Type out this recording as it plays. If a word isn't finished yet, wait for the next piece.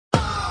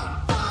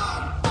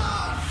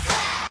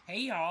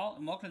Hey y'all,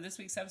 and welcome to this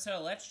week's episode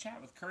of Let's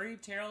Chat with Curry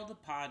Terrell, the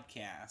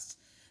podcast.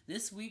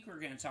 This week we're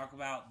going to talk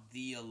about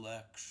the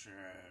election.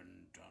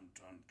 Dun,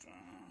 dun,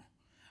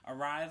 dun.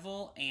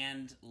 Arrival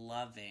and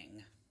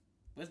loving.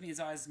 With me as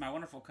always is my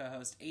wonderful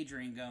co-host,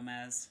 Adrian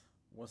Gomez.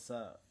 What's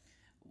up?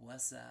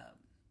 What's up?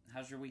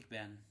 How's your week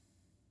been?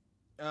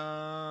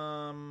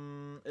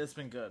 It's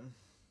been good.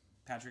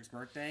 Patrick's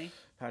birthday,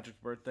 We went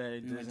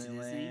to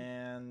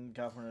Disneyland,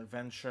 California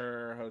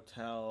Adventure,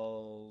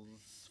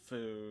 hotels,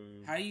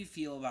 food. How do you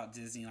feel about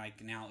Disney,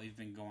 like, now that we've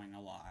been going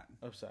a lot?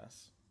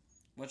 Obsessed.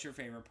 What's your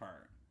favorite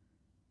part?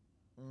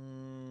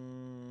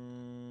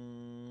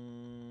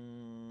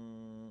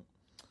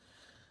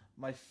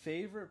 My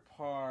favorite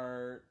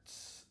part,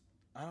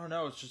 I don't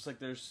know, it's just like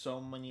there's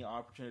so many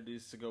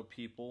opportunities to go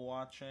people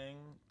watching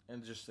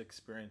and just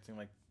experiencing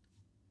like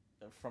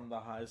from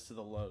the highs to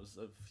the lows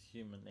of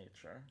human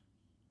nature.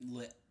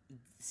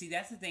 See,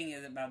 that's the thing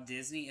is about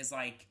Disney is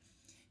like,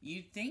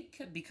 you'd think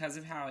because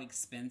of how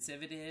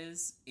expensive it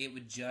is, it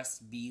would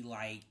just be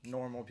like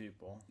normal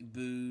people,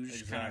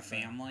 bouge kind of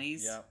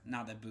families. Yep.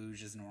 Not that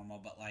bouge is normal,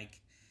 but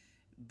like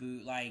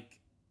I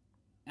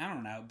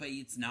don't know, but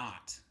it's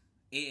not.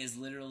 It is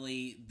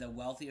literally the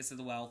wealthiest of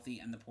the wealthy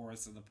and the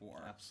poorest of the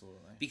poor.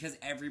 Absolutely. Because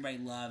everybody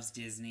loves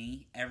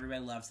Disney.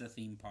 Everybody loves the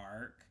theme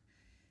park.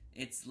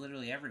 It's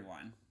literally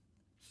everyone.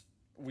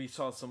 We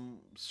saw some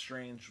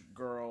strange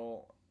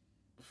girl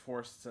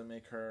forced to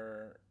make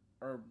her,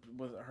 or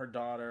with her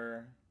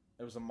daughter,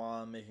 it was a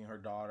mom making her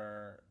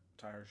daughter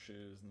tie her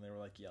shoes, and they were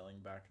like yelling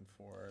back and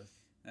forth.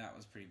 That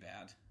was pretty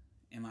bad.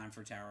 In line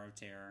for Tower of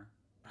Terror.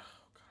 Oh,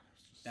 God. It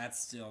was just... That's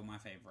still my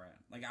favorite.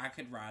 Like, I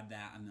could ride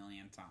that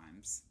 1,000,000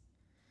 times.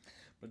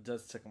 But it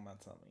does tickle my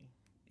tummy.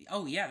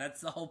 Oh, yeah, that's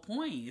the whole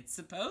point. It's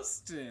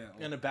supposed to.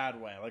 In a bad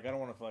way. Like, I don't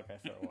want to feel like I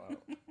throw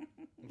up.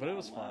 But it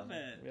was fun.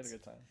 It. We had a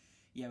good time.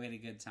 Yeah, we had a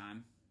good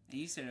time. And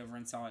you stayed over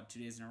and saw it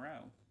 2 days in a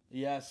row.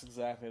 Yes,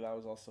 exactly. That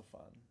was also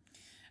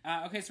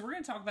fun. Okay, so we're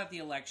going to talk about the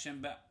election,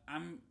 but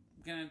I'm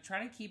going to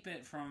try to keep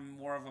it from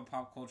more of a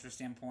pop culture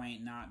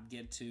standpoint, not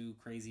get too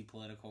crazy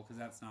political, because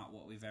that's not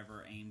what we've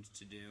ever aimed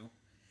to do.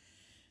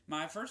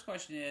 My first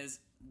question is,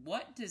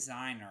 what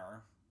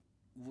designer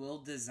will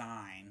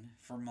design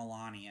for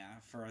Melania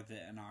for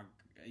the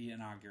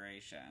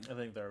inauguration? I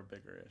think there are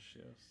bigger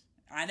issues.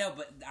 I know,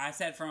 but I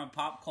said from a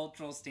pop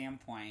cultural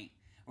standpoint.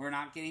 We're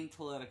not getting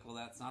political.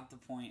 That's not the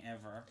point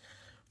ever.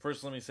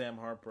 First, let me say I'm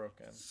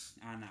heartbroken.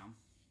 I know.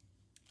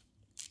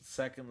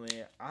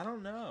 Secondly, I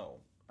don't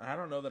know. I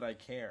don't know that I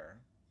care.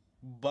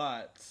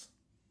 But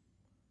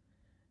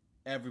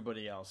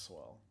everybody else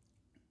will.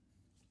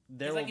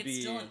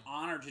 It's still an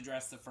honor to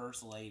dress the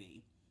First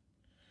Lady.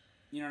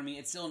 You know what I mean?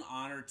 It's still an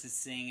honor to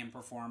sing and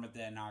perform at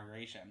the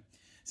inauguration.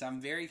 So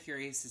I'm very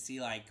curious to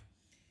see, like,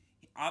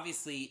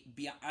 obviously,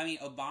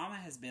 Obama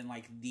has been,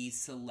 like, the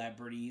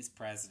celebrities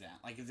president.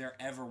 Like, if there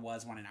ever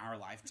was one in our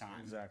lifetime.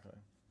 Exactly.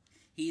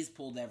 He's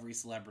pulled every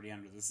celebrity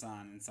under the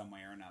sun in some way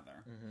or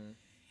another. Mm-hmm.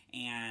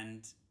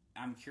 And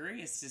I'm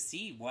curious to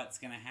see what's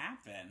going to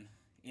happen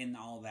in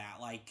all that.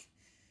 Like,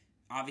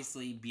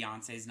 obviously,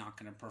 Beyonce's not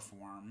going to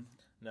perform.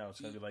 No,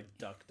 it's going to be like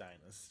Duck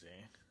Dynasty.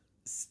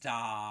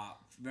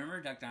 Stop.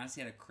 Remember Duck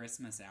Dynasty had a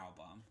Christmas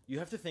album? You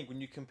have to think,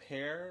 when you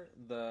compare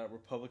the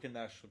Republican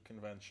National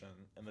Convention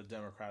and the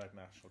Democratic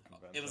National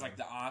Convention... It was like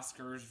the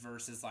Oscars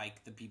versus,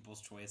 like, the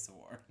People's Choice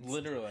Awards.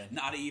 Literally.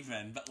 Not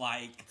even, but,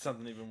 like...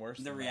 Something even worse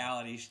the than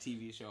reality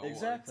TV show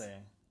awards.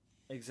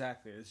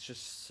 Exactly. It's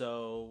just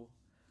so...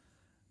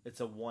 It's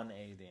a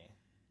 180.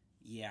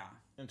 Yeah.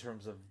 In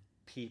terms of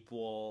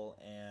people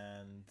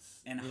and...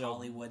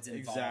 Hollywood's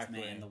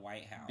involvement in the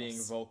White House.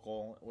 Being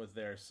vocal with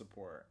their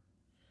support.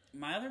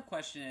 My other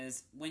question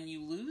is, when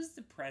you lose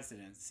the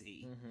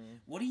presidency,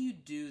 what do you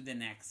do the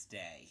next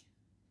day?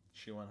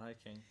 She went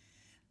hiking.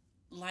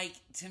 Like,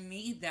 to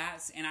me,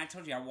 that's... And I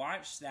told you, I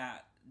watched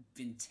that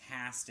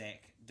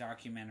fantastic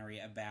documentary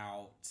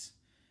about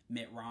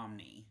Mitt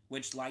Romney,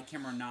 which, like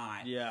him or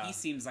not, he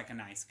seems like a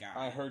nice guy.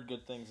 I heard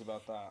good things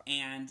about that.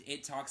 And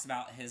it talks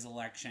about his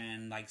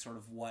election, like, sort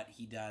of what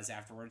he does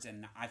afterwards,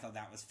 and I thought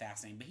that was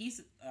fascinating. But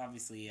he's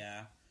obviously,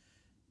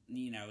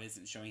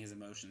 isn't showing his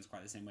emotions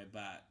quite the same way,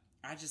 but...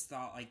 I just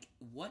thought, like,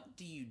 what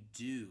do you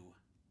do?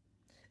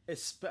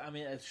 It's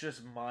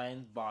just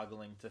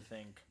mind-boggling to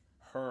think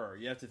her.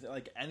 You have to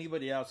like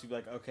anybody else. You'd be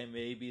like, okay,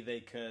 maybe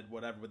they could,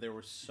 whatever. But there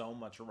was so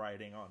much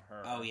writing on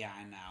her. Oh yeah,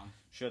 I know.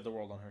 She had the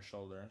world on her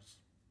shoulders.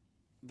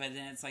 But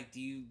then it's like,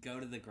 do you go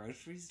to the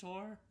grocery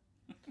store?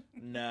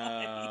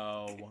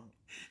 No.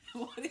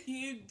 What do?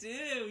 You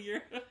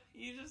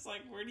just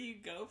like, where do you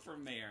go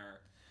from there?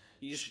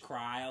 You just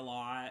cry a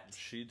lot.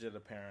 She did,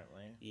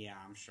 apparently. Yeah,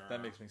 I'm sure.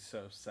 That makes me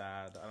so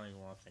sad. I don't even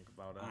want to think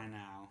about it. I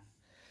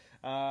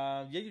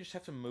know. You just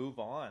have to move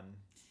on.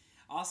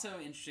 Also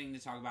interesting to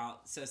talk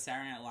about, so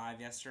Saturday Night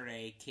Live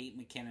yesterday, Kate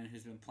McKinnon,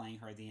 who's been playing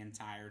her the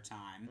entire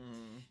time,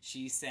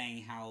 she sang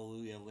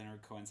Hallelujah,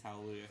 Leonard Cohen's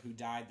Hallelujah, who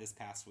died this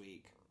past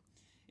week.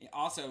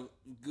 Also,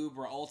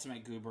 Goober,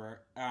 Ultimate Goober,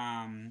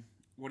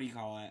 what do you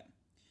call it?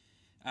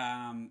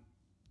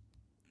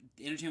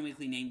 Entertainment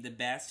Weekly named the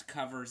best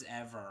covers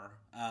ever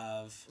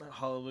of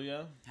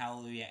Hallelujah.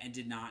 Hallelujah and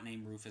did not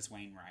name Rufus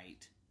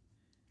Wainwright.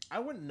 I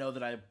wouldn't know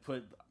that I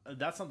put.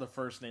 That's not the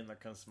first name that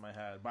comes to my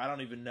head, but I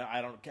don't even know.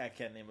 I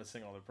can't name a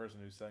single other person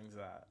who sings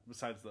that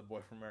besides the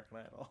boy from American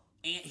Idol.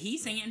 And he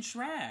sang it in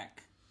Shrek.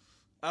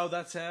 Oh,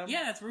 that's him?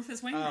 Yeah, that's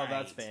Rufus Wainwright. Oh,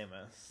 that's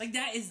famous. Like,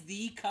 that is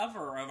the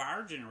cover of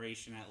our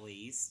generation, at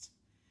least.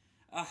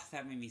 Ugh,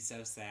 that made me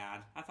so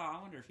sad. I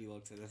wonder if he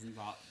looked at this and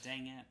thought,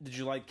 dang it. Did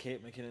you like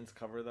Kate McKinnon's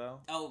cover,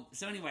 though? Oh,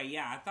 so anyway,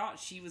 yeah, I thought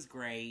she was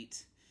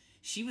great.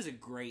 She was a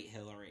great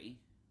Hillary.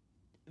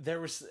 It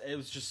was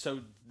just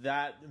so,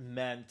 that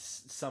meant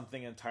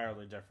something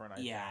entirely different, I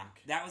think.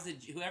 That was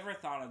whoever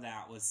thought of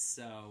that was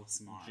so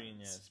smart.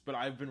 Genius. But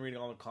I've been reading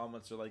all the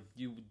comments, they're like,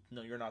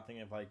 you're not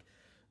thinking of, like,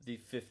 the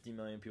 50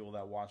 million people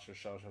that watch the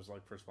show. So I was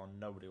like, first of all,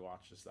 nobody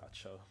watches that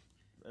show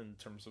in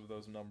terms of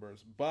those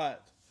numbers.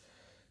 But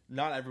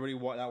not everybody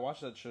that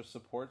watches that show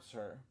supports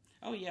her.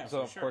 Oh, yeah,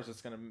 so of course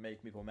it's going to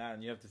make people mad.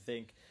 And you have to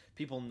think,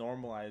 people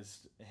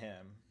normalized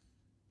him,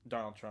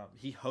 Donald Trump.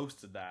 He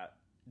hosted that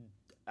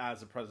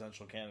as a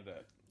presidential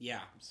candidate.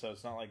 Yeah. So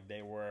it's not like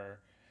they were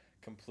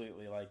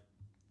completely, like,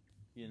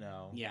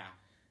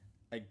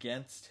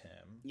 against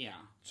him. Yeah.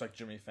 It's like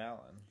Jimmy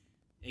Fallon.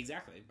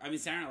 Exactly. I mean,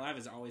 Saturday Night Live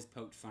has always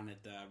poked fun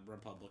at the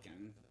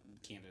Republican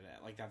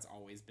candidate. Like, that's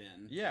always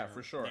been... Yeah,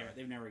 for sure.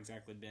 They've never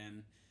exactly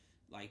been,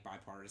 like,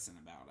 bipartisan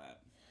about it.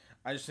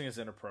 I just think it's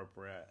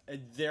inappropriate.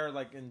 They're,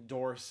 like,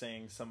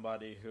 endorsing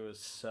somebody who is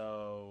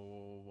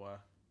so...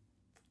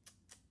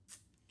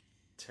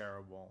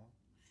 terrible.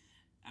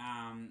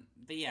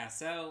 But yeah,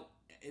 so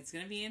it's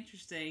going to be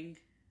interesting.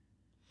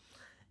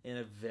 In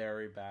a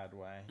very bad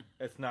way.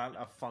 It's not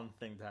a fun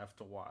thing to have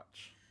to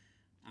watch.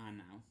 I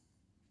know.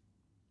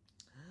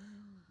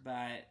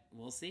 But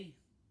we'll see.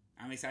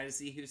 I'm excited to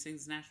see who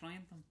sings the national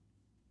anthem.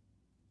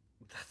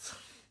 That's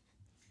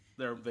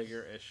their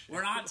bigger issue.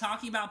 We're not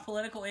talking about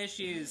political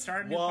issues.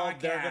 Start a new podcast. Well,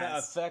 they're going to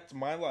affect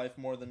my life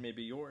more than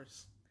maybe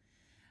yours.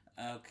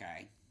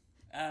 Okay.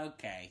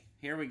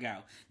 Here we go.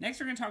 Next,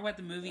 we're going to talk about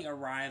the movie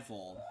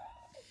Arrival.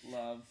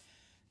 Love.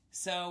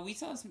 So we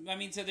saw this. I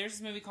mean, so there's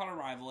this movie called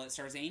Arrival. It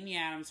stars Amy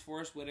Adams,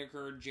 Forrest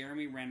Whitaker,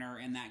 Jeremy Renner,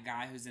 and that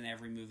guy who's in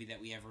every movie that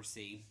we ever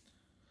see.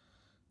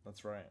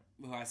 That's right.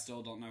 Who I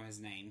still don't know his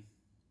name.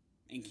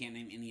 And can't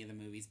name any of the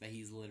movies, but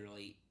he's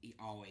literally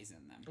always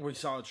in them. We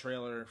saw a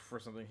trailer for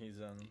something he's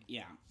in.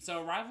 Yeah.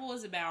 So Arrival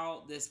is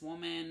about this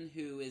woman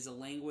who is a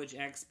language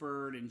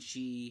expert, and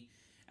she,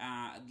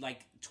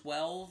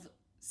 12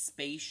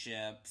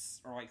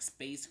 spaceships, or like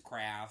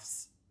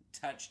spacecrafts,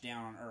 touch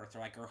down on Earth, or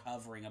like are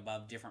hovering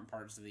above different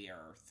parts of the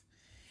Earth.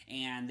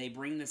 And they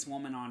bring this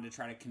woman on to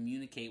try to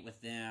communicate with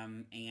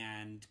them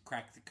and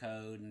crack the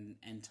code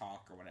and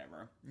talk or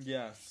whatever.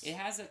 Yes. It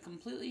has a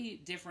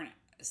completely different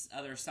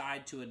other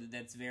side to it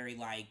that's very,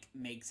 like,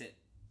 makes it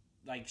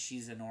like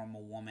she's a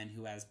normal woman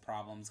who has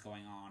problems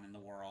going on in the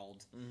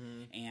world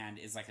and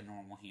is like a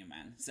normal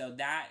human. So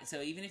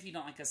even if you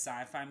don't like a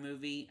sci-fi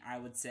movie, I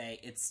would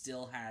say it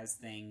still has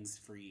things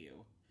for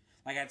you.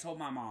 Like I told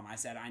my mom, I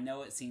said, I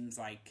know it seems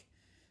like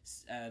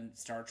a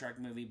Star Trek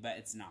movie, but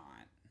it's not.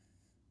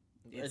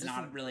 It's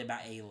not really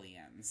about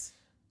aliens.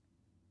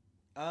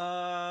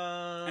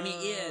 I mean,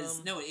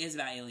 it is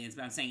about aliens,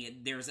 but I'm saying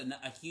there's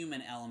a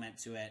human element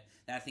to it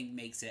that I think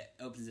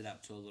opens it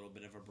up to a little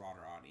bit of a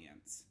broader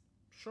audience.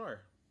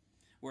 Sure.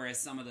 Whereas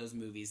some of those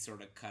movies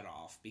sort of cut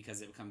off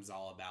because it becomes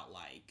all about,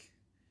 like,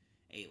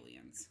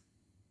 aliens.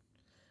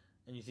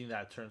 And you think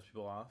that turns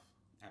people off?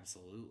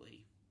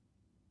 Absolutely.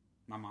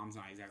 My mom's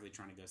not exactly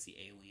trying to go see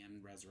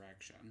Alien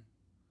Resurrection.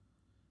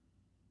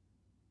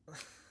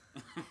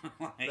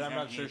 I'm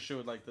not sure she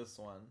would like this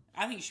one.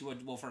 I think she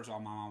would. Well, first of all,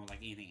 my mom would like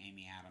anything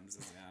Amy Adams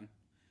is in.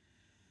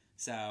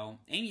 So,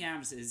 Amy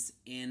Adams is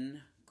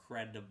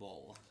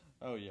incredible.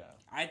 Oh, yeah.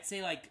 I'd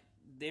say, like,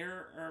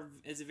 there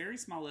is a very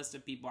small list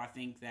of people I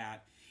think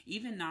that,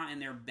 even not in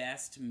their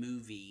best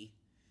movie,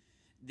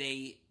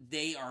 they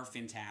are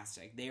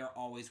fantastic. They are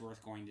always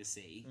worth going to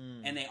see.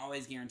 And they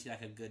always guarantee,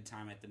 like, a good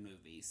time at the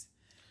movies.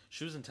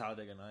 She was in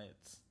Talladega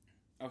Nights.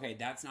 Okay,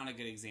 that's not a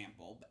good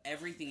example. But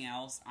everything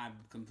else, I've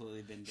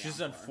completely been down She's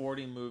done for.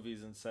 40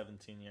 movies in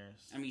 17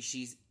 years. I mean,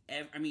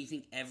 you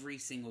think every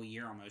single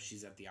year almost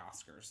she's at the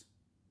Oscars.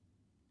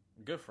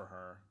 Good for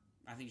her.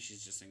 I think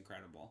she's just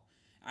incredible.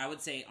 I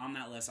would say on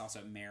that list also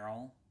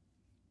Meryl.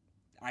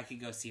 I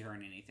could go see her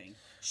in anything.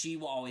 She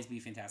will always be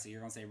fantastic. You're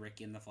going to say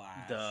Ricky and the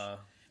Flash. Duh.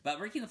 But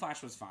Ricky and the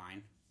Flash was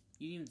fine.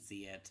 You didn't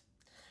see it.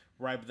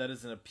 Right, but that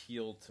doesn't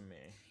appeal to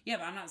me. Yeah,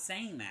 but I'm not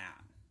saying that.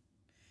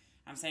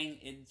 I'm saying,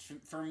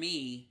 for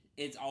me,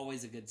 it's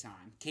always a good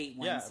time. Kate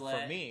Winslet.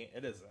 Yeah, for me,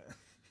 it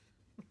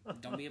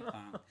isn't. Don't be a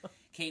punk.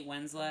 Kate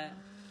Winslet.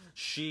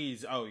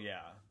 Oh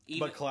yeah.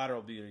 But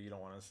Collateral Beauty, you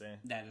don't want to see.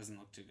 That doesn't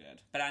look too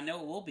good. But I know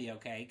it will be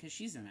okay, because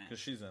she's in it. Because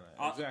she's in it,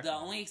 exactly. The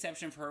only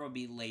exception for her would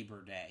be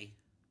Labor Day.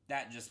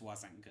 That just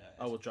wasn't good.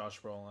 Oh, with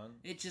Josh Brolin?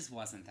 It just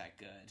wasn't that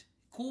good.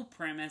 Cool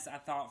premise, I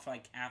thought, for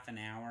like half an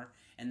hour,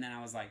 and then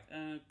I was like,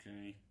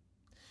 okay.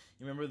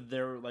 You remember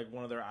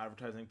one of their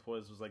advertising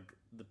ploys was like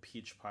the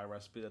peach pie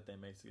recipe that they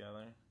make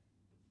together?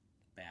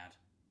 bad.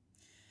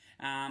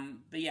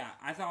 But yeah,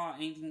 I thought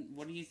anything.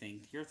 What do you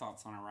think? Your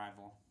thoughts on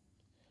Arrival?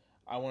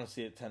 I want to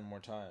see it 10 more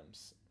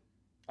times.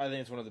 I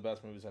think it's one of the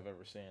best movies I've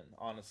ever seen.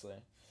 Honestly,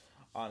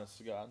 honest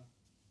to God.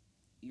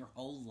 Your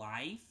whole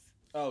life?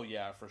 Oh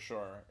yeah, for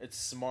sure. It's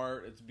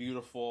smart. It's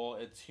beautiful.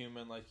 It's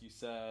human, like you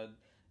said.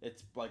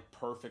 It's like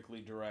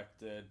perfectly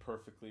directed,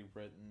 perfectly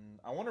written.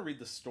 I want to read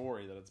the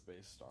story that it's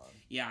based on.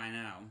 Yeah, I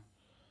know.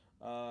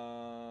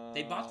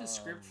 They bought the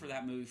script for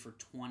that movie for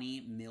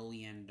 $20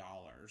 million.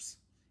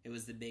 It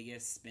was the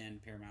biggest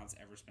spend Paramount's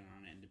ever spent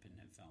on an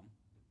independent film.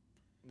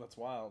 That's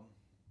wild.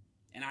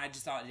 And I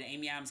just thought, did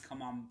Amy Adams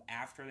come on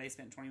after they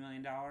spent $20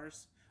 million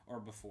or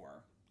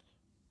before?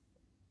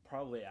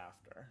 Probably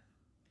after.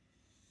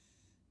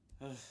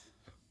 It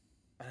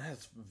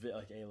has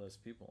like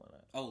A-list people in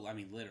it. Oh, I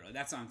mean, literally.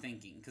 That's what I'm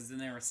thinking. Because then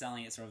they were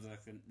selling it sort of like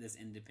this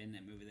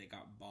independent movie that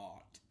got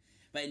bought.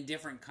 But in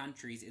different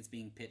countries, it's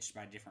being pitched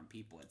by different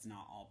people. It's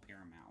not all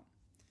Paramount,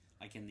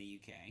 like in the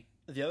UK.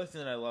 The other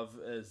thing that I love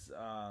is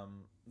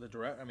the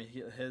direct. I mean,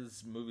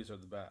 his movies are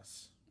the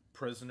best.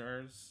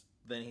 Prisoners.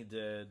 Then he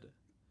did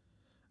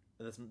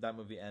that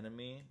movie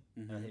Enemy,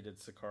 and he did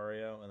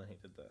Sicario, and then he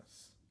did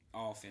this.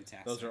 All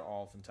fantastic. Those are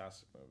all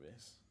fantastic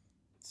movies.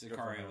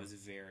 Sicario was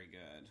very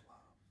good.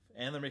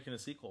 And they're making a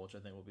sequel, which I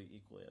think will be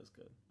equally as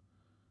good.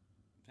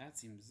 That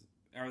seems...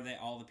 Are they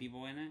all the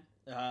people in it?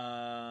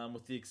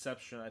 With the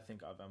exception, I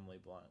think, of Emily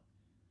Blunt.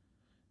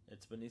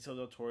 It's Benicio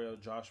del Toro,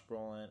 Josh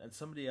Brolin, and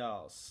somebody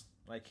else.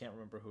 I can't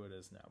remember who it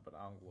is now, but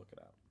I'll look it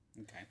up.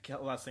 Okay.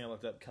 Last thing I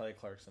looked up, Kelly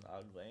Clarkson,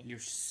 ugly. You're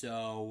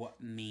so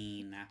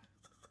mean.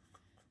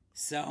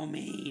 So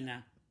mean.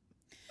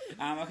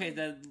 Okay,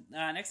 the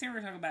next thing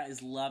we're going to talk about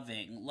is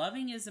Loving.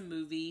 Loving is a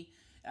movie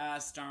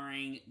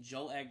starring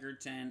Joel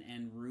Edgerton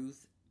and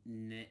Ruth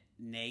Negga,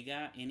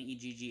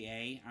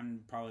 Negga.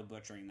 I'm probably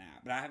butchering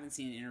that, but I haven't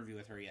seen an interview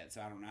with her yet,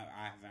 so I don't know.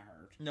 I haven't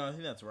heard. No, I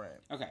think that's right.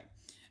 Okay.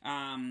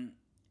 And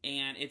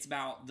it's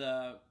about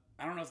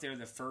I don't know if they're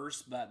the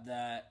first, but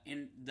the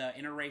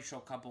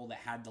interracial couple that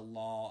had the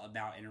law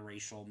about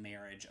interracial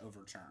marriage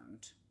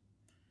overturned.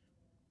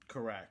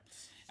 Correct.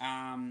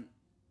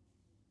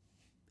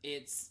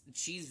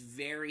 She's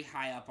very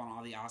high up on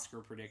all the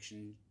Oscar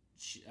prediction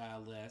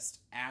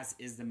list, as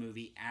is the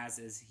movie, as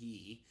is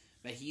he.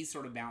 But he's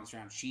sort of bounced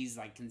around. She's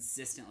like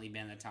consistently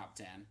been in the top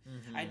 10.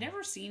 Mm-hmm. I'd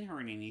never seen her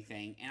in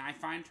anything, and I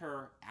find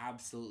her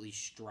absolutely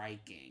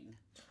striking.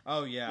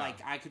 Oh, yeah. Like,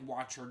 I could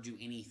watch her do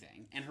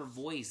anything. And her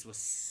voice was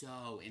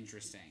so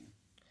interesting.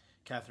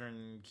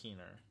 Catherine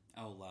Keener.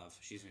 Oh, love.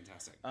 She's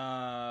fantastic.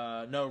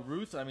 No,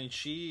 Ruth, I mean,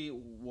 she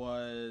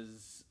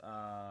was...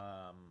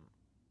 at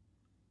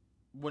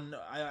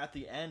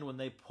the end, when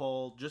they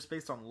pulled, just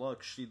based on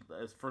looks, she,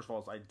 first of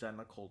all, is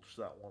identical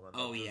to that woman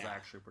that was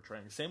actually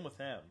portraying. Same with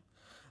him.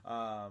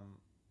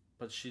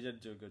 But she did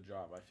do a good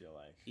job, I feel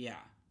like. Yeah.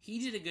 He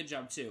did a good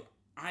job, too.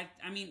 I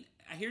mean,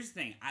 here's the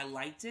thing. I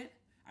liked it.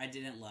 I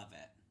didn't love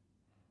it.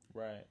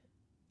 Right.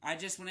 I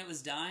just, when it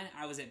was done,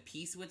 I was at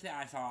peace with it.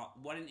 I thought,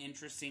 what an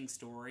interesting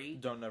story.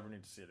 Don't never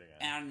need to see it again.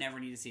 And I never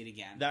need to see it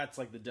again. That's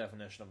like the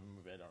definition of a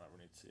movie I don't ever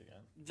need to see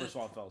again. First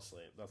of all, I fell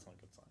asleep. That's not a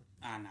good sign.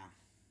 I know.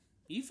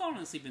 You've fallen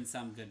asleep in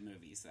some good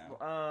movies,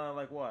 though.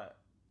 Like what?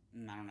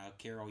 I don't know.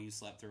 Carol, you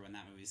slept through when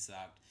that movie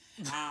sucked.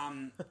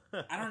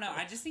 I don't know.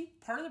 I just think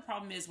part of the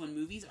problem is when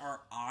movies are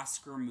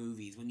Oscar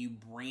movies, when you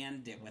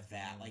brand it with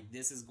that, like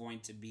this is going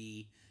to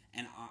be,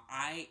 and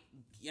I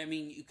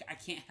mean, I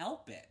can't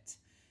help it.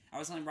 I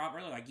was telling Rob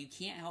earlier, like you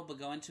can't help but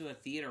go into a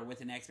theater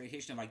with an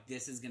expectation of like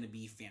this is going to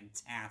be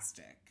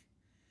fantastic.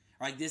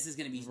 Or like this is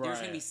going to be,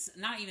 there's going to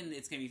be, not even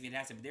it's going to be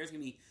fantastic, but there's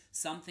going to be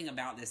something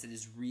about this that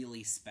is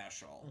really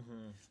special.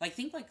 Mm-hmm. Like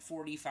think like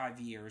 45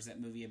 Years, that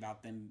movie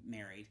about them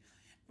married.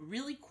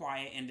 Really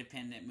quiet,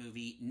 independent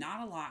movie.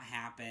 Not a lot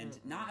happened.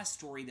 Mm-mm. Not a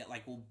story that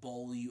like will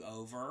bowl you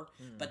over.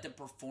 Mm. But the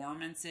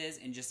performances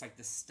and just like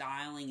the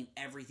styling and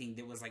everything,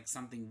 there was like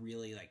something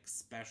really like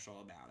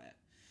special about it.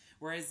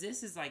 Whereas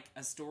this is like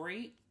a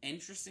story,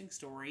 interesting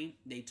story.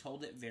 They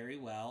told it very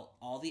well.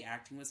 All the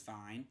acting was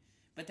fine,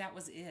 but that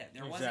was it.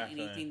 There wasn't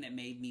anything that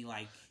made me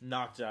like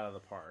knocked it out of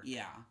the park.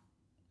 Yeah.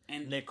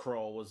 And Nick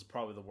Kroll was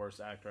probably the worst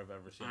actor I've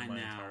ever seen in my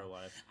entire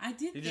life.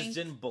 He just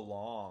didn't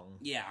belong.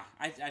 Yeah,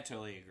 I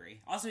totally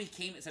agree. Also, he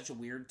came at such a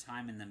weird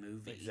time in the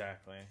movie.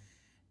 Exactly.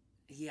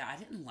 Yeah, I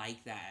didn't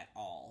like that at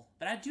all.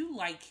 But I do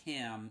like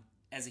him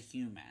as a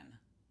human.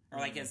 Or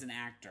like as an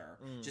actor.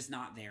 Just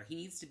not there. He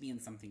needs to be in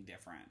something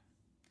different.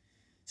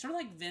 Sort of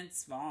like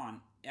Vince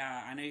Vaughn.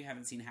 I know you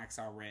haven't seen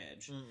Hacksaw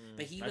Ridge.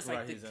 But he was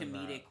like the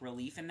comedic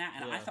relief in that.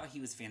 And I thought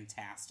he was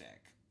fantastic.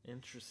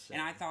 Interesting.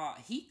 And I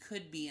thought he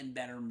could be in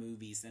better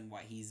movies than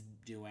what he's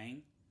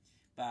doing,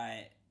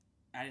 but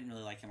I didn't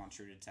really like him on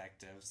True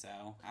Detective,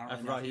 so I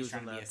don't know if he's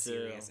trying to be a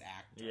serious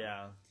actor.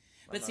 Yeah.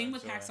 But same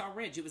with Hacksaw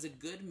Ridge. It was a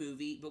good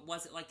movie, but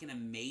was it like an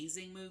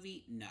amazing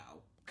movie?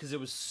 No. Because it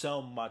was so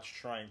much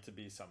trying to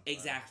be something.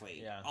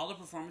 Exactly. Yeah. All the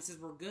performances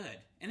were good.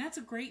 And that's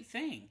a great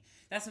thing.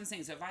 That's what I'm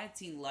saying. So if I had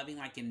seen Loving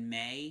like in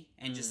May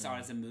and just saw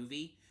it as a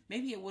movie,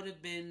 maybe it would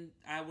have been,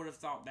 I would have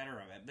thought better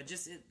of it. But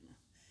just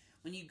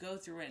when you go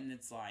through it and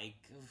it's like,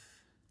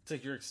 It's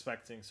like you're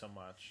expecting so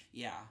much.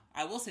 Yeah.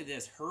 I will say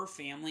this. Her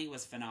family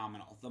was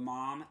phenomenal. The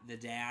mom, the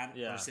dad,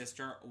 her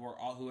sister, or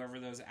all whoever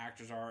those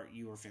actors are,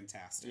 you were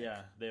fantastic.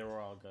 Yeah, they were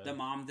all good. The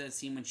mom, the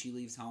scene when she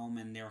leaves home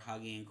and they're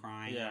hugging and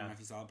crying. I don't know if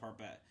you saw the part,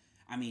 but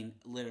I mean,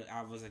 literally,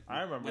 I was like,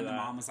 I remember when that. the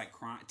mom was like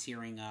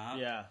tearing up.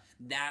 Yeah.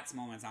 That's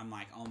moments I'm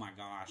like, oh my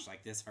gosh,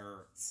 like this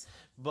hurts.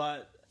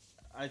 But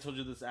I told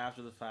you this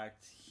after the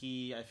fact.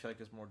 I feel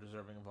like, is more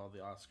deserving of all the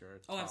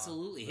Oscars. Oh,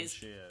 absolutely.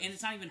 She is. And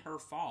it's not even her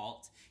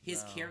fault.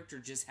 His character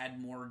just had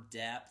more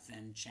depth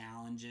and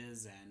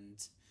challenges, and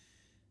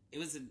it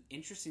was an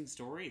interesting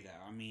story,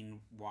 though. I mean,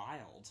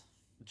 wild.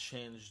 It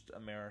changed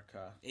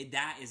America.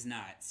 That is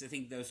nuts. To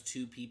think those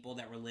two people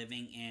that were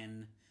living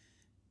in,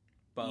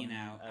 I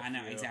know,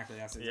 exactly.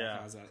 That's exactly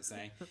what I was about to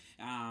say.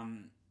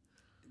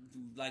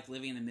 Like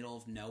living in the middle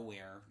of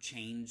nowhere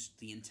changed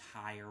the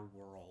entire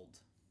world.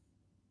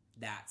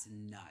 That's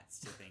nuts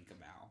to think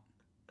about.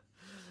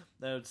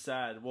 No, it's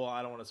sad. Well,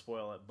 I don't want to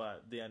spoil it,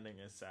 but the ending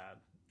is sad.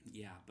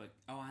 Yeah, but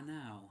I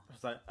know.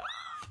 It's like,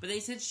 but they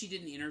said she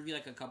did an interview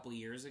like a couple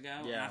years ago.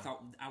 Yeah. And I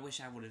thought, I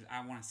wish I would have.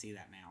 I want to see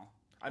that now.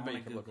 I bet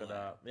you can look it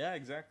up. Yeah,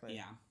 exactly.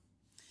 Yeah.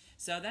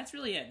 So that's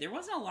really it. There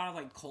wasn't a lot of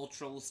like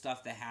cultural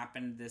stuff that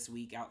happened this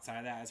week outside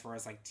of that, as far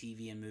as like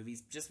TV and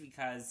movies, just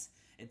because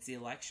it's the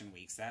election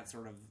week. So that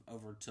sort of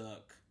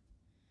overtook.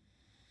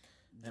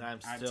 And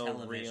I'm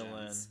still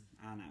reeling.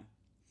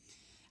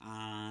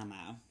 I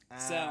know.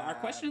 So our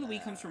question of the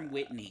week comes from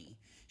Whitney.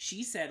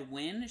 She said,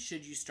 when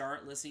should you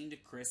start listening to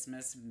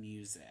Christmas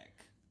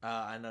music?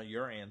 I know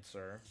your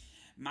answer.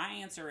 My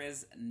answer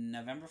is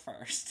November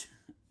 1st.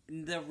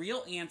 The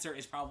real answer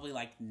is probably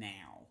like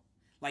now.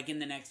 Like in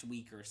the next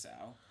week or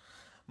so.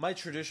 My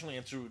traditional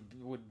answer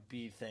would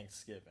be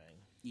Thanksgiving.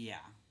 Yeah.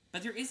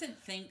 But there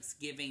isn't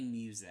Thanksgiving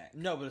music.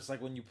 No, but it's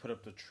like when you put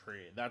up the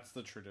tree. That's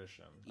the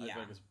tradition. Yeah. I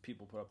feel like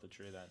people put up the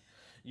tree then.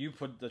 You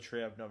put the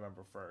tree up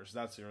November 1st.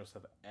 That's the earliest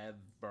I've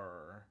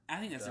ever I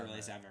think that's the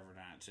earliest I've ever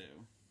done it,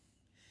 too.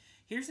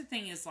 Here's the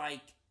thing is, like,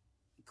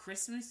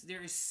 Christmas,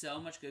 there is so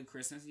much good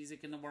Christmas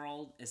music in the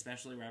world,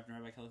 especially Wrapped in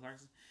Red by Kelly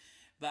Clarkson.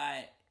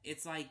 But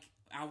it's like,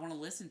 I want to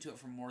listen to it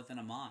for more than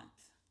a month.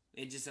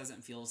 It just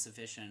doesn't feel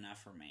sufficient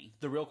enough for me.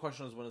 The real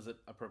question is, when is it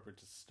appropriate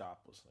to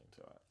stop listening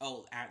to it?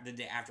 Oh, the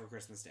day after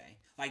Christmas Day.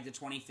 Like the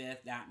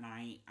 25th, that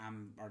night,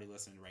 I'm already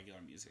listening to regular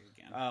music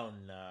again. Oh,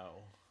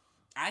 no.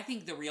 I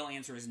think the real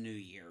answer is New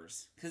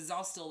Year's. Because it's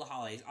all still the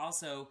holidays.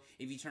 Also,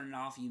 if you turn it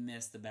off, you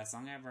miss the best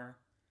song ever.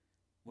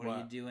 What are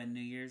you doing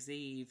New Year's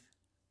Eve?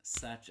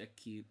 Such a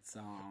cute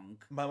song.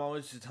 My mom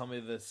used to tell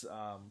me this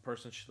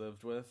person she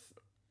lived with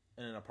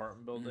in an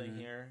apartment building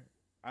here.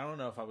 I don't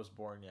know if I was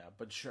born yet,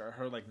 but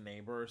her like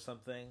neighbor or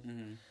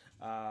something.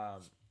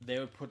 They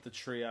would put the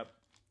tree up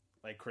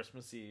like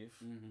Christmas Eve.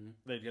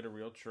 They'd get a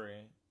real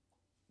tree.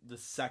 The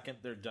second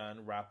they're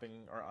done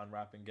wrapping or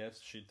unwrapping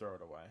gifts, she'd throw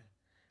it away.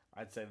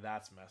 I'd say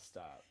that's messed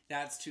up.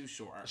 That's too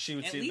short. She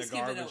would see the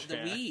garbage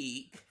can. The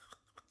week.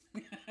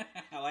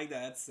 I like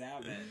that. That's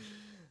savage.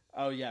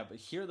 Oh yeah, but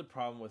here the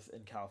problem in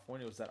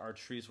California was that our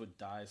trees would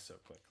die so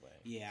quickly.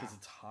 Yeah, because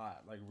it's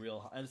hot, like real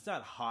hot. And it's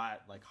not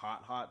hot, like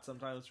hot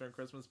sometimes during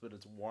Christmas, but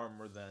it's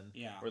warmer than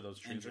where those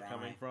trees are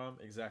coming from.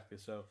 Exactly.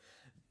 So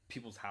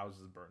people's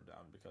houses burn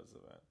down because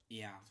of it.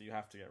 Yeah. So you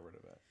have to get rid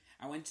of it.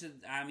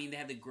 They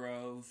had the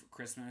Grove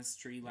Christmas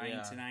tree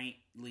lighting tonight.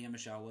 Leah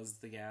Michelle was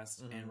the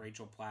guest, and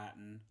Rachel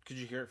Platten. Could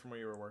you hear it from where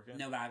you were working?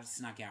 No, but I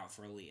snuck out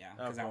for Leah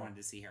because I wanted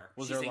to see her.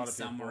 Was there a lot of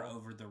people? Somewhere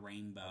Over the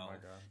Rainbow. Oh my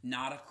God.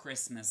 Not a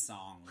Christmas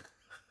song.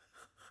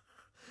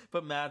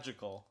 But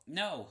magical.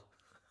 No.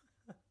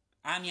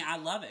 I mean, I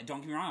love it.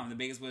 Don't get me wrong. I'm the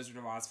biggest Wizard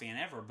of Oz fan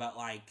ever, but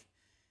like,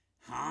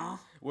 huh?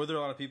 Were there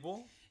a lot of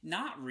people?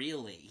 Not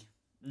really.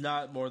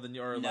 Not more than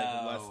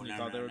less than you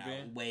thought there would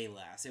be? Way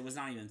less. It was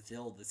not even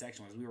filled, the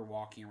section was. We were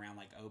walking around,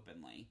 like,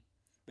 openly.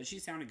 But she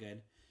sounded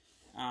good.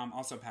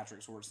 Also,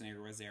 Patrick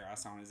Schwarzenegger was there. I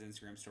saw on his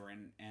Instagram story,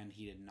 and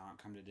he did not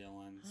come to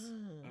Dylan's.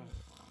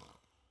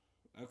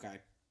 Okay.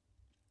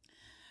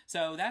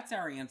 So, that's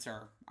our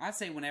answer. I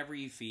say whenever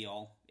you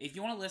feel. If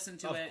you want to listen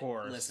to it,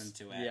 listen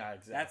to it. Yeah,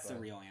 exactly. That's the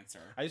real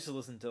answer. I used to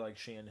listen to, like,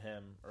 She and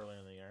Him earlier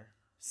in the year.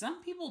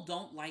 Some people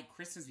don't like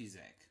Christmas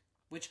music,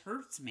 which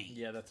hurts me.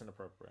 Yeah, that's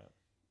inappropriate.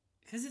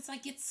 Because it's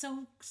like, it's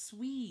so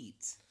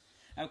sweet.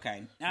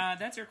 Okay,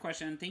 that's your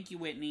question. Thank you,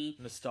 Whitney.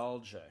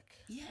 Nostalgic.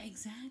 Yeah,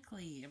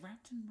 exactly.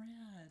 Wrapped in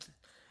red.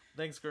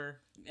 Thanks, Gur.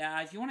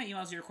 If you want to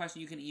email us your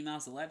question, you can email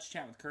us at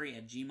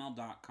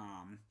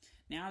letschatwithcurry@gmail.com.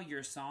 Now,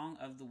 your song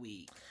of the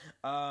week.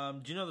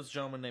 Do you know this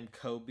gentleman named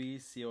Cobi,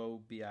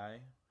 Cobi? Have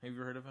you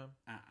ever heard of him?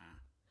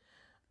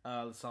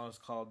 The song is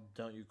called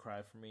Don't You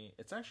Cry For Me.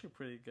 It's actually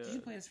pretty good. Did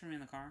you play this for me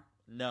in the car?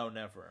 No,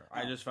 never. Oh.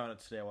 I just found it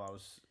today while I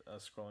was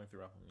scrolling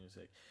through Apple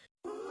Music.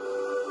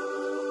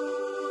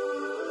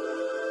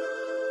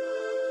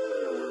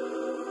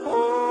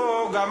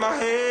 Oh, got my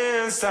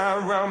hands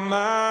tied around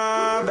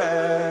my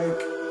back,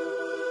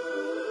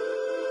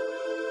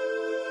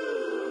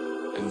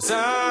 and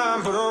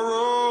time put a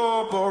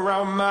rope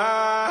around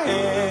my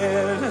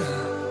head,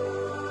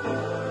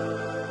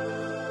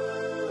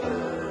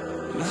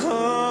 and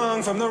hung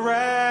down from the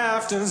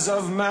rafters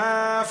of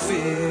my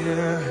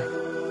fear.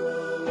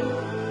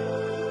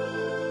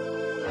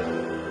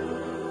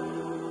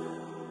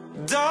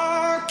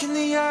 Dark in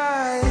the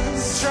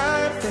eyes,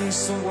 try to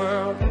face the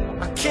world.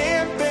 I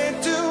can't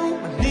bear to,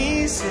 my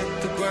knees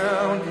hit the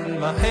ground and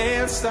my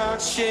hands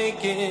start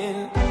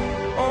shaking.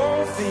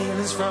 Old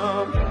feelings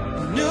from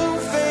new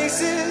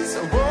faces,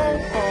 a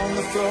rope on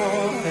the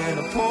floor and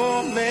a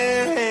poor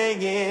man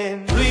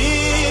hanging.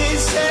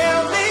 Please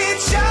help me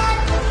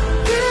chop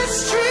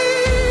this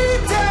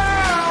tree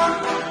down.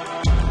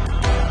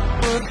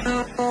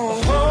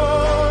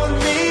 Hold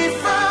me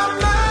from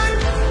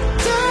underneath.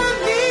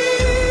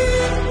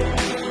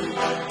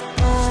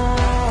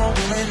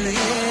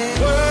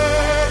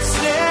 Words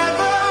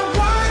never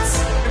once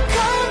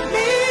cut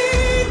me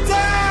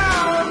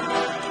down.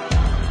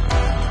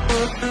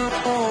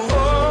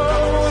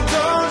 Oh,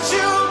 don't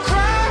you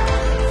cry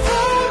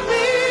for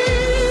me.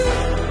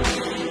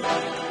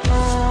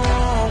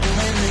 Oh,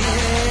 when the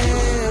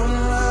air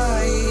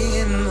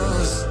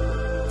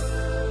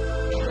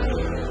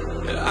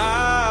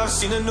I've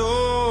seen an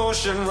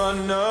ocean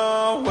run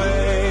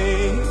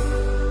away,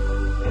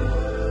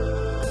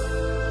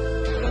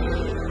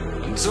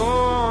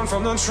 torn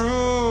from the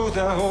truth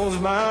that holds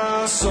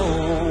my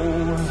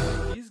soul.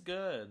 He's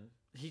good.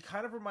 He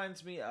kind of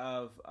reminds me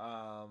of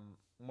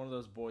one of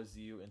those boys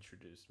you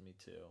introduced me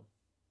to.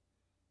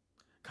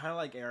 Kind of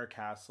like Eric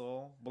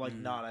Castle, but like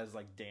not as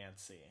like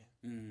dancey.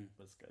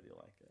 But it's good. You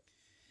like it.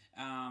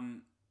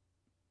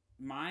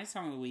 My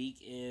song of the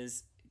week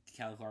is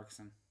Kelly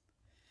Clarkson.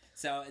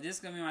 So this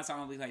is gonna be my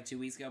song of the week like 2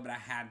 weeks ago, but I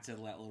had to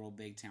let Little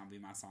Big Town be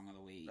my song of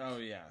the week. Oh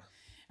yeah.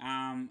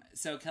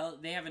 So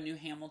they have a new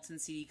Hamilton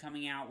CD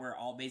coming out where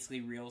all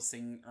basically real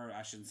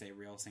I shouldn't say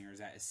real singers.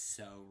 That is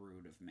so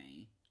rude of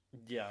me.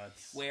 Yeah.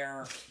 It's...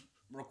 Where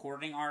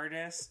recording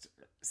artists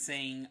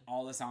sing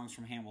all the songs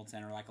from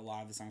Hamilton, or like a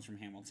lot of the songs from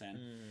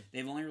Hamilton.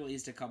 They've only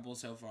released a couple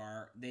so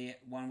far.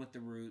 One with The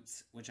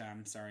Roots, which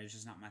I'm sorry, it's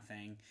just not my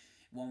thing.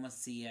 One with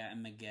Sia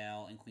and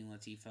Miguel and Queen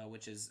Latifah,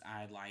 which is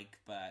I like,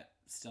 but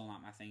still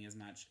not my thing as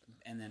much.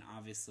 And then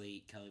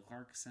obviously Kelly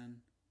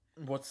Clarkson.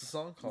 What's the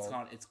song called? It's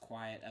called It's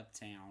Quiet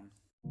Uptown.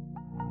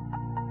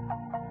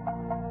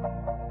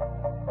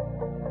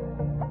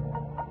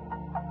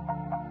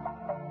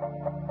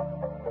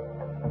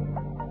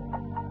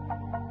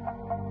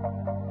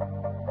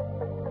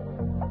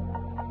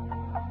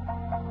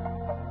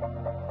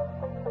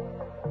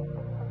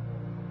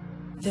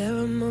 There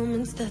are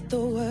moments that the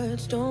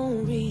words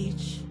don't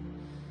reach.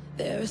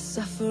 There is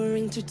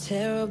suffering too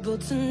terrible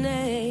to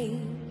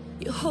name.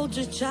 You hold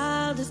your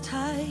child as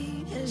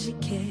tight as you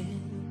can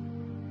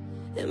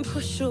and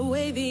push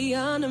away the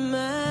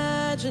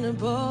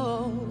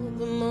unimaginable.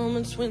 The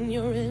moments when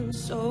you're in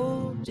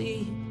so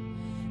deep,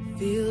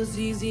 feels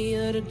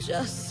easier to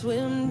just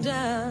swim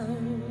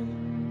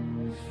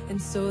down.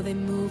 And so they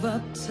move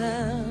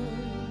uptown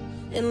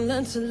and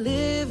learn to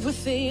live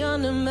with the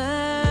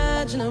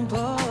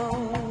unimaginable.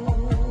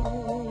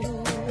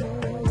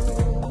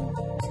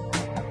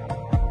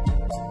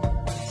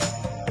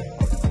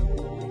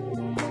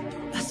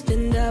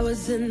 I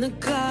was in the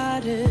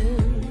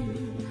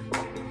garden,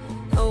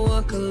 I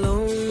walk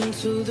alone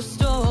to the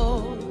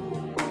store,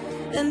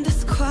 and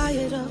this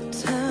quiet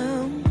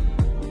uptown,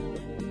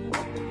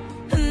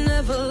 I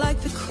never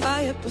liked the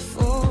quiet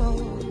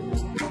before.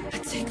 I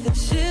take the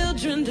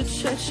children to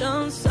church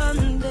on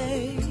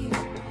Sunday,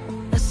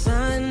 a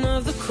sign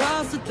of the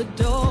cross at the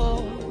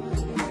door,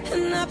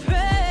 and I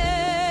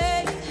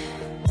pray.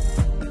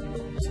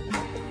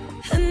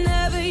 It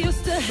never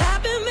used to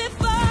happen before.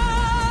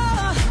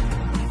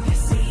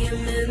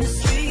 In the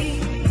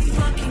street,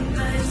 walking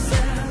by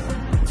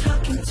himself,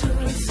 talking to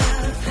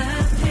himself,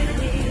 have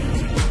pity.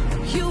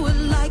 You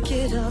would like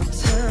it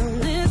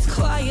uptown, it's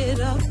quiet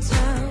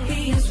uptown.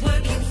 He is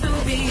working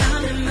through the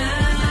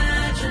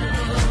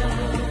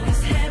unimaginable.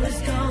 His hair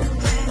is gone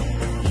gray,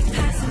 he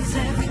passes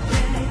every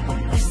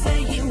day. They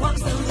say he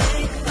walks the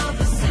length of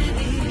the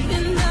city.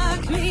 You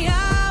knock me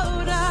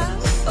out, I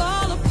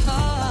fall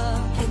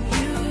apart. Can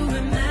you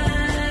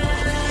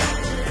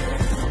imagine?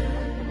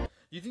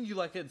 You think you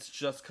like it? It's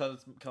just because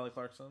it's Kelly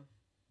Clarkson?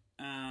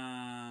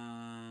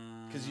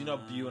 Because you know,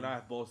 you and I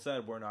have both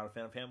said we're not a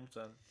fan of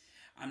Hamilton.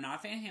 I'm not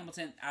a fan of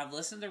Hamilton. I've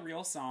listened to the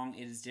real song.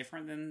 It is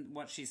different than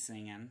what she's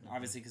singing,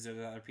 obviously because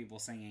there's other people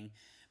singing.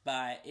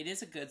 But it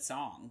is a good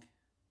song.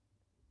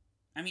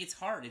 I mean, it's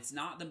hard. It's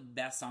not the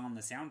best song on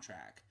the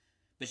soundtrack,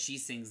 but she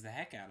sings the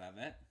heck out of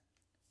it.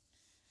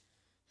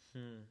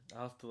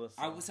 I'll have to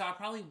listen. So I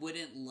probably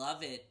wouldn't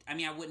love it. I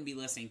mean, I wouldn't be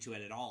listening to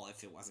it at all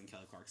if it wasn't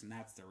Kelly Clarkson.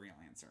 That's the real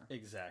answer.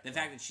 Exactly. The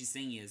fact that she's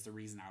singing is the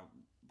reason I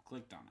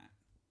clicked on it.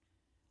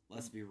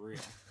 Let's be real.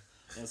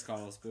 Let's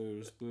call us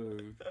boo.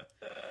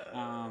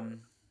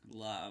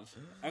 Love.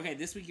 Okay,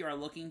 this week you are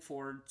looking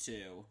forward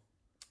to.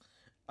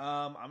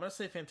 I'm gonna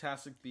say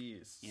Fantastic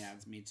Beasts. Yeah,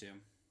 it's me too.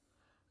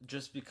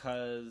 Just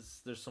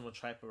because there's so much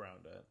hype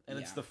around it, and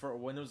it's the first.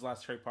 When was the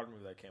last Harry Potter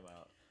movie that came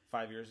out?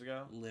 5 years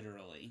ago.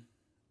 Literally.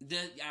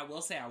 I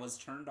will say I was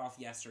turned off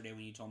yesterday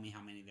when you told me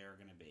how many there are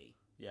going to be.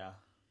 Yeah.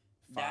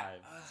 5.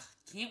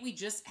 Can't we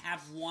just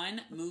have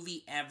one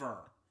movie ever?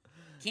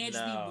 Can't it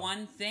just No. be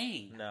one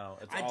thing? No,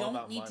 it's I all don't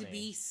about need money.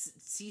 to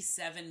see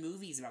 7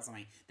 movies about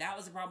something. That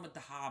was the problem with The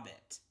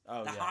Hobbit.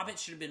 Oh, The yeah. Hobbit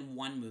should have been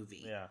one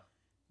movie. Yeah.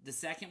 The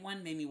second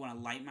one made me want to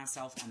light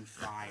myself on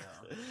fire.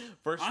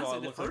 First of all, Honestly,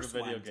 it the looked like a first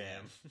video one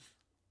game.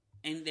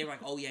 And they were like,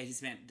 oh yeah, he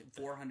spent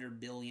 $400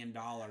 billion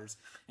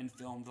and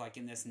filmed like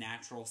in this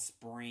natural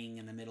spring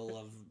in the middle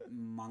of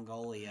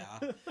Mongolia.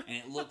 And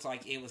it looked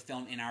like it was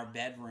filmed in our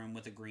bedroom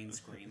with a green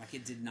screen. Like,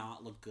 it did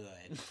not look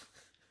good.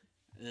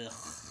 Ugh.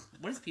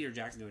 What is Peter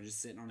Jackson doing?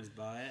 Just sitting on his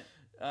butt?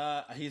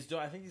 I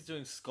think he's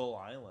doing Skull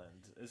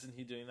Island. Isn't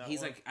he doing that?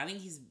 He's one? like, I think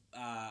he's,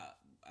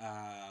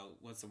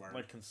 what's the word?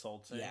 Like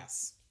consulting.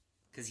 Yes.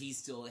 Because he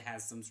still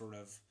has some sort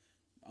of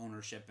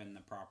ownership in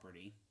the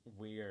property.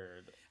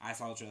 Weird. I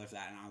saw the trailer for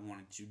that and I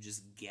wanted to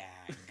just gag.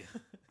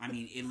 I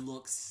mean, it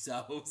looks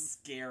so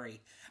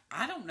scary.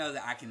 I don't know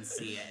that I can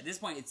see it. At this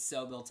point, it's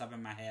so built up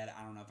in my head,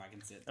 I don't know if I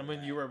can sit I through mean,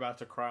 that. you were about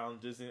to cry on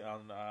Disney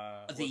on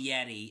The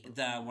Yeti,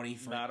 what do you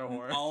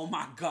Matterhorn. Oh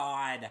my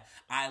god!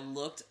 I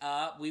looked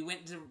up. We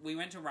went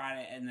to ride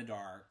it in the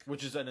dark.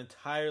 which is an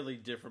entirely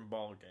different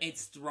ball game.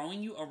 It's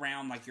throwing you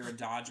around like you're a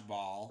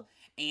dodgeball.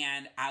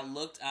 And I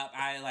looked up.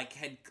 I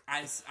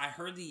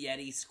heard the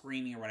Yeti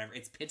screaming or whatever.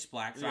 It's pitch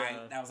black, so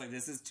Yeah. I was like,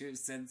 "This is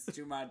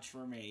too much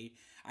for me."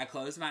 I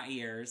closed my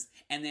ears,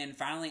 and then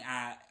finally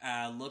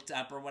I looked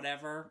up or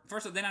whatever.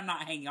 First of all, then I'm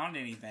not hanging on to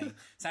anything,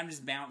 so I'm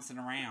just bouncing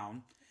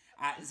around.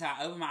 So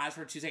I opened my eyes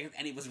for 2 seconds,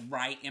 and it was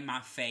right in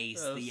my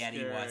face. That was The Yeti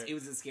scary. was. It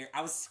was a scary.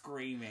 I was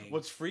screaming.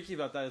 What's freaky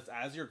about that is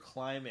as you're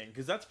climbing,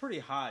 because that's pretty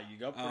high. You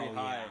go pretty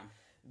high. Yeah.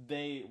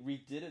 They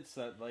redid it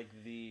so that like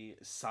the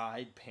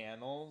side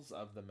panels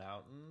of the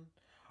mountain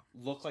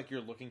look like you're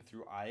looking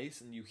through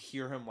ice, and you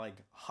hear him like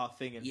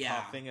huffing and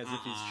Yeah, puffing as if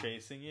he's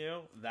chasing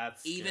you.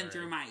 That's Even scary.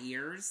 through my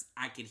ears,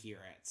 I could hear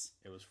it.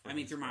 It was. I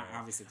mean, freaking through my scary.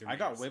 obviously through my I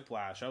got ears.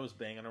 whiplash. I was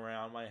banging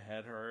around. My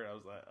head hurt. I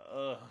was like,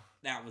 ugh.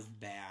 That was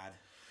bad,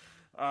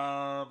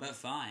 but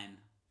fun.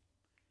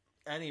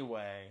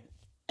 Anyway,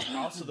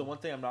 also the one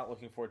thing I'm not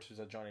looking forward to is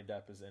that Johnny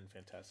Depp is in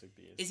Fantastic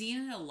Beasts. Is he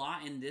in it a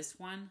lot in this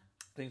one?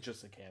 I think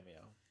just a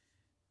cameo.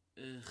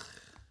 Ugh.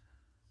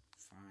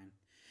 Fine.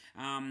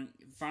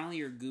 Finally,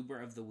 your goober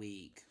of the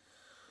week.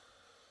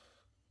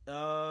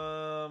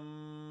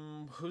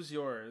 Who's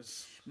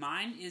yours?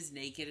 Mine is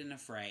Naked and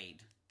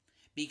Afraid.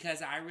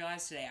 Because I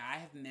realized today I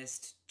have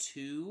missed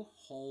 2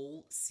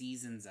 whole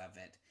seasons of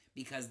it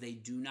because they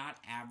do not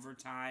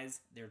advertise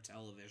their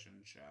television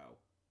show.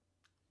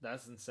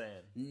 That's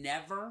insane.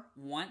 Never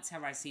once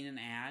have I seen an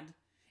ad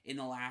in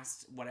the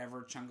last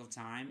whatever chunk of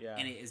time, Yeah.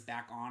 and it is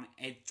back on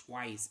it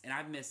twice. And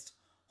I've missed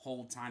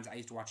whole times. I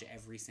used to watch it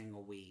every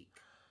single week.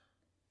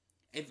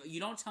 If you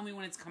don't tell me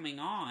when it's coming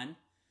on,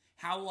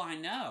 how will I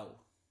know?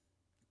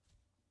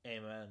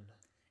 Amen.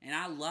 And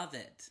I love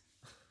it.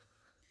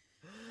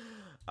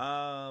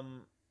 I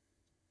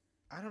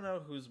don't know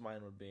whose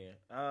mine would be.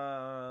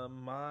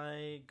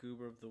 My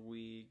goober of the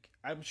week.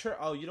 I'm sure.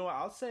 Oh, you know what?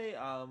 I'll say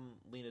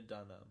Lena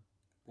Dunham.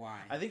 Why?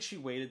 I think she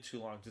waited too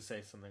long to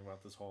say something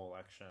about this whole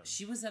election.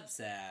 She was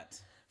upset.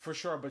 For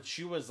sure, but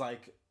she was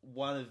like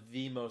one of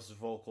the most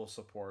vocal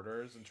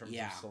supporters in terms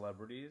Yeah. of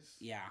celebrities.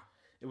 Yeah,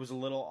 It was a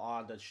little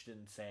odd that she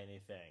didn't say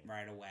anything.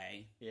 right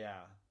away. Yeah.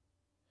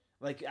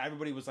 Like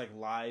everybody was like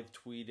live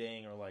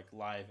tweeting or like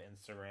live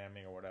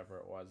Instagramming or whatever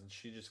it was, and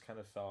she just kind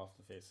of fell off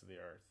the face of the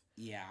earth.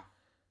 Yeah,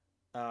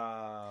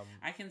 Um,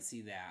 I can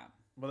see that.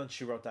 but then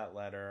she wrote that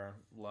letter,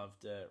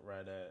 loved it,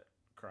 read it,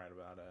 cried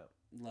about it.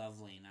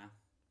 Love Lena.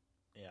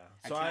 Yeah.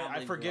 I So cannot I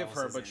believe forgive Girls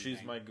her, is but she's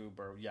anything. my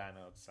goober. Yeah, I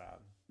know it's sad.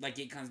 Like,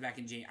 it comes back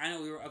in January. I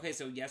know we were... Okay,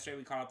 so yesterday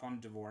we caught up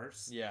on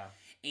Divorce. Yeah.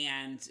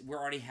 And we're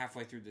already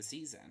halfway through the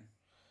season.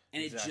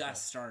 And Exactly. it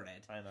just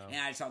started. I know. And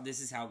I thought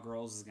this is how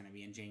Girls is going to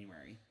be in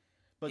January.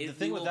 But If the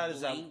thing we with that will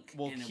is that blink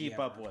we'll and it'll keep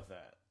be up over. with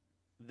it.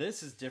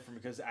 This is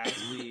different because as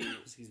we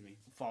Excuse me.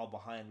 fall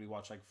behind, we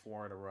watch like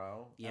 4 in a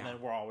row. Yeah. And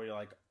then we're already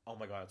like, oh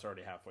my god, it's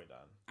already halfway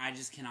done. I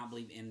just cannot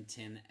believe in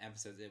 10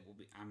 episodes it will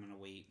be... I'm going to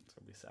wait. It's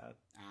going to be sad.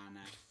 I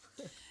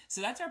know. So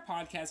that's our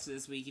podcast for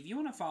this week. If you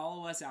want to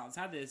follow us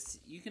outside this,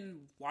 you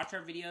can watch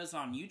our videos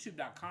on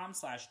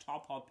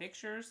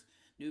youtube.com/tallpawpictures.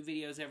 New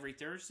videos every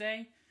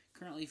Thursday.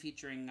 Currently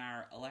featuring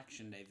our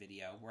Election Day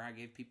video where I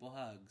gave people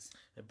hugs.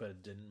 But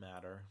it didn't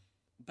matter.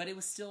 But it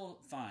was still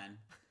fun.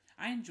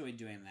 I enjoyed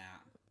doing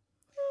that.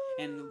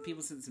 And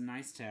people sent some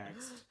nice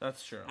texts.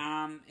 That's true.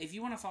 If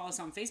you want to follow us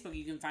on Facebook,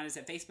 you can find us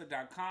at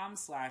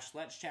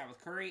facebook.com/Let's Chat with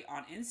Curry,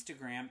 on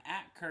Instagram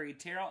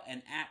 @CurryTerrell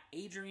and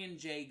 @Adrian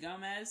J.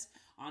 Gomez,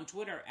 on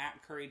Twitter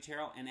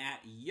 @CurryTerrell and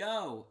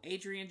 @Yo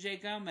Adrian J.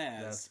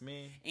 Gomez. That's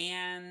me.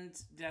 And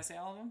did I say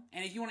all of them?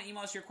 And if you want to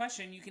email us your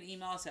question, you can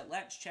email us at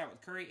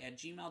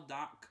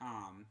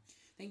letschatwithcurry@gmail.com.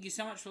 Thank you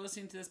so much for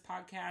listening to this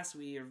podcast.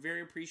 We are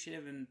very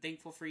appreciative and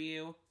thankful for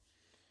you.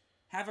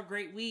 Have a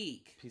great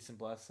week. Peace and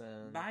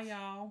blessings. Bye,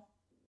 y'all.